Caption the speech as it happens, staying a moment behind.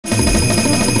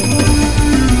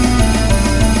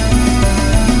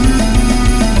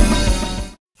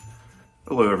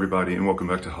everybody, and welcome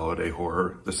back to Holiday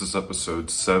Horror. This is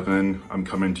episode 7. I'm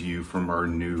coming to you from our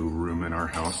new room in our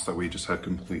house that we just had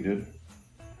completed.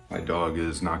 My dog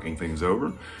is knocking things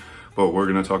over, but we're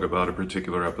going to talk about a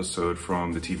particular episode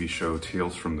from the TV show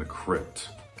Tales from the Crypt.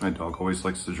 My dog always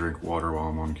likes to drink water while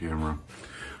I'm on camera.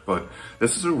 But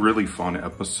this is a really fun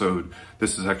episode.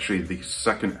 This is actually the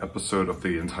second episode of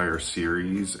the entire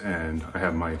series, and I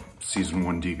have my season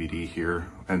 1 DVD here.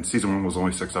 And season 1 was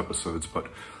only 6 episodes, but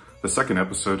the second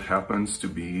episode happens to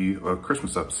be a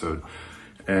Christmas episode.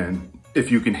 And if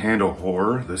you can handle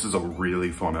horror, this is a really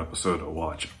fun episode to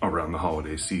watch around the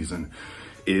holiday season.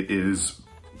 It is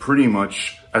pretty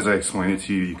much, as I explained it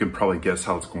to you, you can probably guess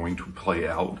how it's going to play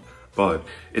out, but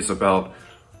it's about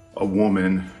a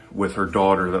woman with her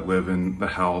daughter that live in the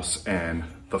house, and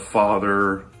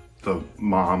the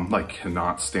mom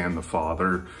cannot stand the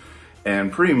father.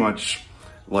 And pretty much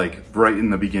right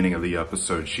in the beginning of the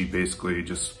episode, she basically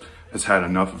just has had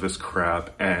enough of his crap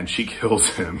and she kills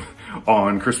him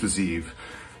on Christmas Eve.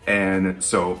 And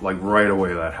so right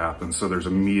away that happens. So there's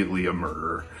immediately a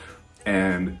murder,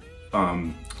 and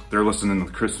they're listening to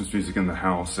the Christmas music in the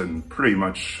house, and pretty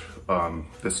much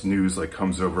this news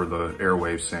comes over the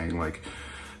airwaves saying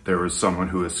there was someone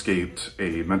who escaped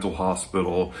a mental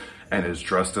hospital and is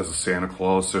dressed as a Santa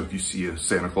Claus. So if you see a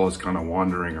Santa Claus kind of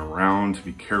wandering around, to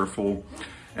be careful.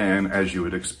 And as you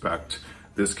would expect,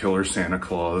 this killer Santa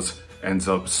Claus ends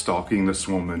up stalking this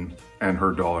woman and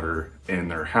her daughter in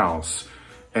their house.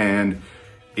 And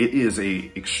it is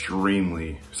a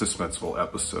extremely suspenseful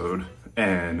episode,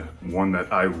 and one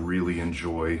that I really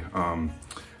enjoy.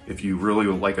 If you really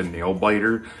like a nail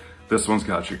biter, this one's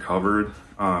got you covered.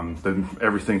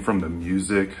 Everything from the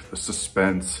music, the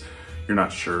suspense, you're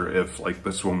not sure if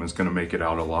this woman's gonna make it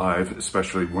out alive,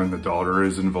 especially when the daughter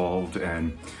is involved.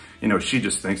 And she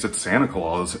just thinks it's Santa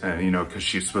Claus, and because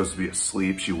she's supposed to be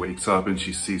asleep, she wakes up and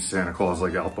she sees Santa Claus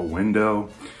out the window.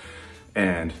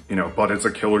 And but it's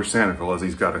a killer Santa Claus.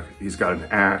 He's got an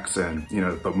axe, and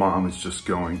the mom is just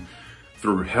going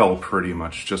through hell pretty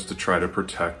much just to try to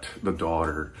protect the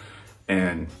daughter.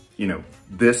 And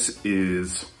this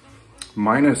is,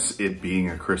 minus it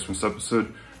being a Christmas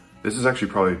episode, this is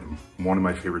actually probably one of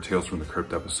my favorite Tales from the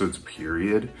Crypt episodes,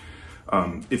 period.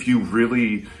 If you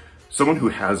really, someone who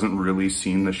hasn't really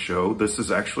seen the show, this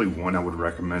is actually one I would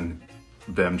recommend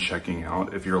them checking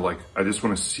out. If you're I just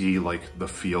want to see the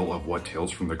feel of what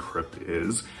Tales from the Crypt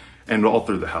is. And All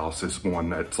Through the House is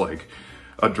one that's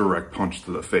a direct punch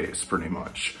to the face, pretty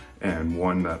much. And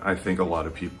one that I think a lot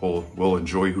of people will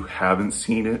enjoy who haven't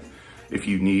seen it. If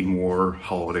you need more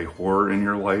holiday horror in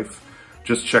your life,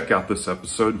 just check out this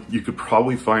episode. You could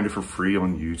probably find it for free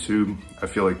on YouTube. I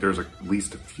feel there's at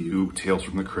least a few Tales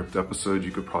from the Crypt episodes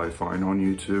you could probably find on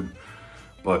YouTube.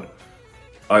 But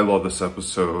I love this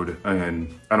episode,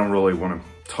 and I don't really want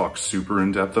to talk super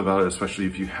in depth about it, especially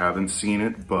if you haven't seen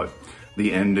it, but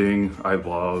the ending I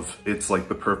love. It's the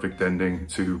perfect ending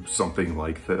to something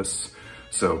like this.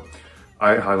 So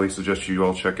I highly suggest you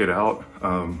all check it out.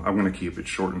 I'm gonna keep it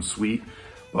short and sweet,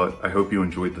 but I hope you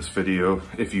enjoyed this video.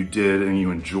 If you did and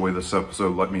you enjoy this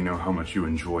episode, let me know how much you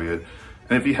enjoy it.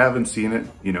 And if you haven't seen it,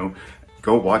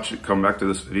 go watch it, come back to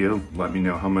this video, let me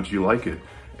know how much you like it.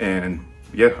 And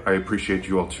yeah, I appreciate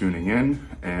you all tuning in,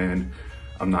 and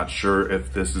I'm not sure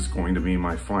if this is going to be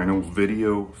my final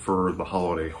video for the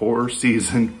holiday horror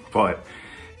season, but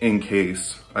in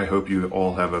case, I hope you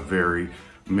all have a very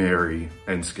merry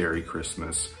and scary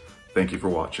Christmas. Thank you for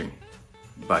watching.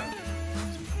 Bye.